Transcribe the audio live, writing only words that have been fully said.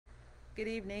Good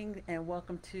evening and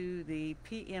welcome to the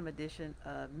PM edition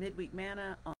of Midweek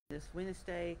Manna on this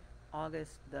Wednesday,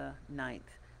 August the 9th.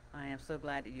 I am so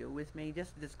glad that you're with me.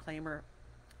 Just a disclaimer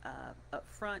up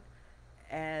front,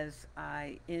 as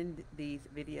I end these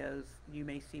videos, you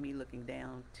may see me looking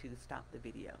down to stop the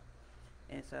video.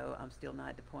 And so I'm still not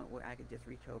at the point where I could just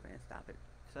reach over and stop it.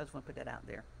 So I just want to put that out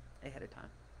there ahead of time.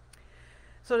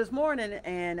 So this morning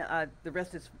and the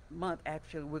rest of this month,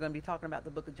 actually, we're going to be talking about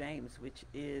the book of James, which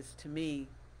is, to me,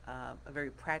 a very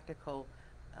practical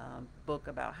book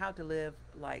about how to live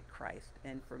like Christ.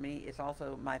 And for me, it's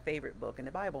also my favorite book in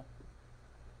the Bible.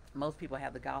 Most people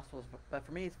have the Gospels, but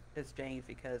for me, it's James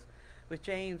because with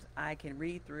James, I can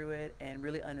read through it and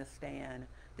really understand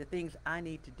the things I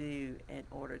need to do in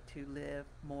order to live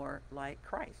more like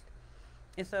Christ.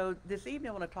 And so this evening,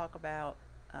 I want to talk about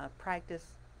practice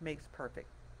makes perfect.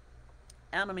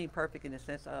 I don't mean perfect in the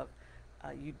sense of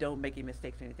you don't make any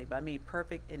mistakes or anything, but I mean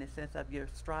perfect in the sense of you're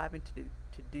striving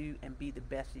to do and be the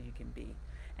best that you can be,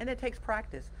 and it takes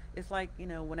practice. It's like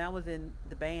when I was in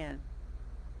the band,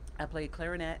 I played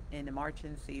clarinet in the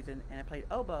marching season, and I played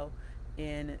oboe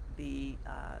in the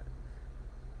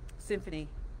symphony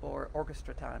or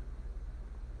orchestra time.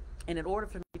 And in order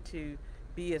for me to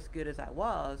be as good as I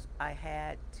was, I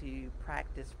had to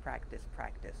practice, practice,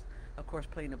 practice. Of course,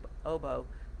 playing the oboe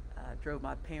drove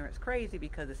my parents crazy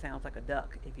because it sounds like a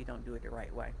duck if you don't do it the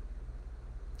right way.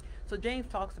 So James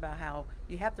talks about how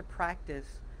you have to practice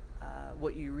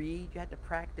what you read. You have to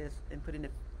practice and put into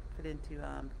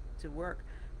to work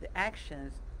the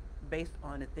actions based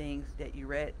on the things that you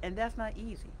read, and that's not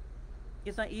easy.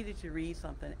 It's not easy to read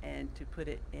something and to put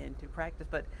it into practice,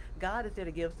 but God is there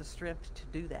to give us the strength to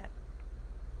do that.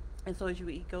 And so as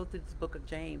we go through this book of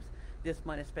James this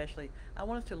month especially, I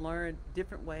want us to learn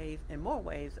different ways and more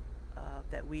ways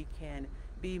that we can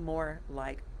be more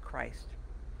like Christ.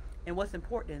 And what's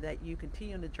important is that you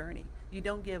continue on the journey. You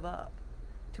don't give up.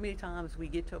 Too many times we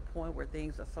get to a point where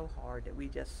things are so hard that we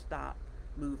just stop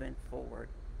moving forward.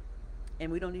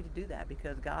 And we don't need to do that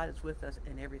because God is with us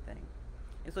in everything.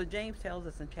 And so James tells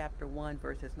us in chapter 1,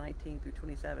 verses 19 through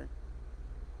 27.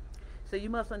 So you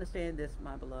must understand this,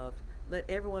 my beloved. Let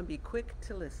everyone be quick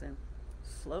to listen,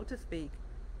 slow to speak,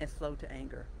 and slow to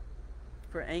anger.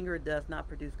 For anger does not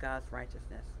produce God's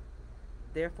righteousness.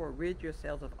 Therefore rid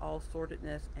yourselves of all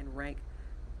sordidness and rank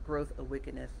growth of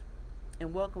wickedness,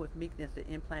 and welcome with meekness the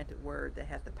implanted word that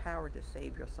has the power to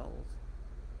save your souls.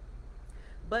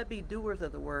 But be doers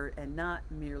of the word and not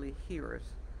merely hearers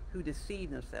who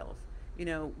deceive themselves.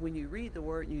 When you read the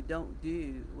word and you don't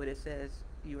do what it says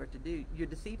you are to do, you're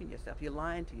deceiving yourself. You're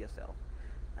lying to yourself.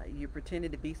 You're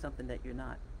pretending to be something that you're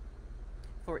not.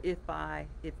 For if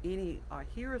any are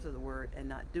hearers of the word and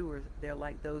not doers, they're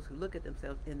like those who look at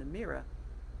themselves in the mirror,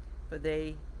 for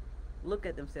they look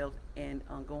at themselves and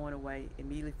on going away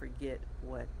immediately forget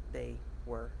what they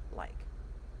were like.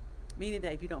 Meaning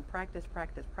that if you don't practice,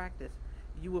 practice, practice,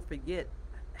 you will forget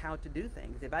how to do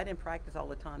things. If I didn't practice all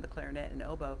the time the clarinet and the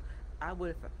oboe, I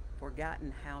would have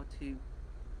forgotten how to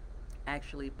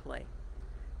actually play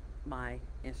my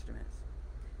instruments.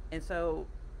 And so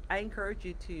I encourage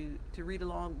you to read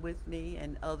along with me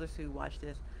and others who watch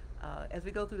this as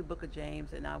we go through the book of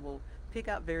James, and I will pick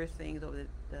out various things over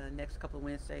the next couple of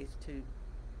Wednesdays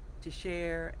to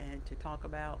share and to talk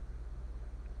about.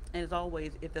 And as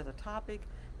always, if there's a topic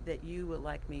that you would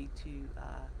like me to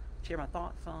share my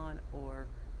thoughts on or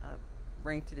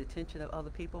bring to the attention of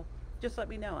other people, just let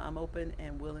me know. I'm open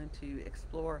and willing to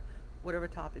explore whatever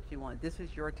topic you want. This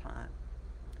is your time,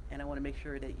 and I want to make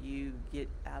sure that you get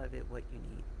out of it what you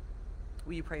need.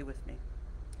 Will you pray with me?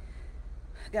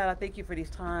 God, I thank you for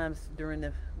these times during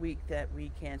the week that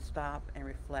we can stop and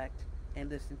reflect and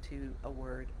listen to a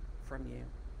word from you.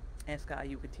 Ask God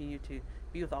you continue to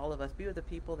be with all of us, be with the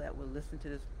people that will listen to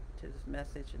this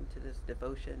message and to this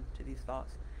devotion, to these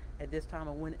thoughts at this time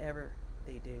or whenever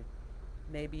they do.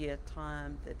 Maybe a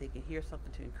time that they can hear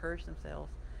something to encourage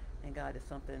themselves, and God is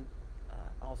something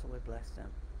also would bless them.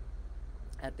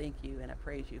 I thank you and I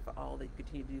praise you for all that you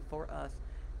continue to do for us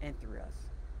and through us.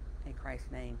 In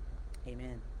Christ's name,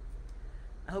 amen.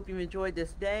 I hope you enjoyed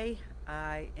this day.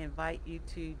 I invite you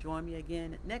to join me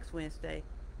again next Wednesday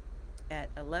at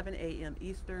 11 a.m.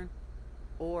 Eastern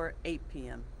or 8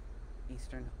 p.m.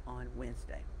 Eastern on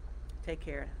Wednesday. Take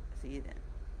care. See you then.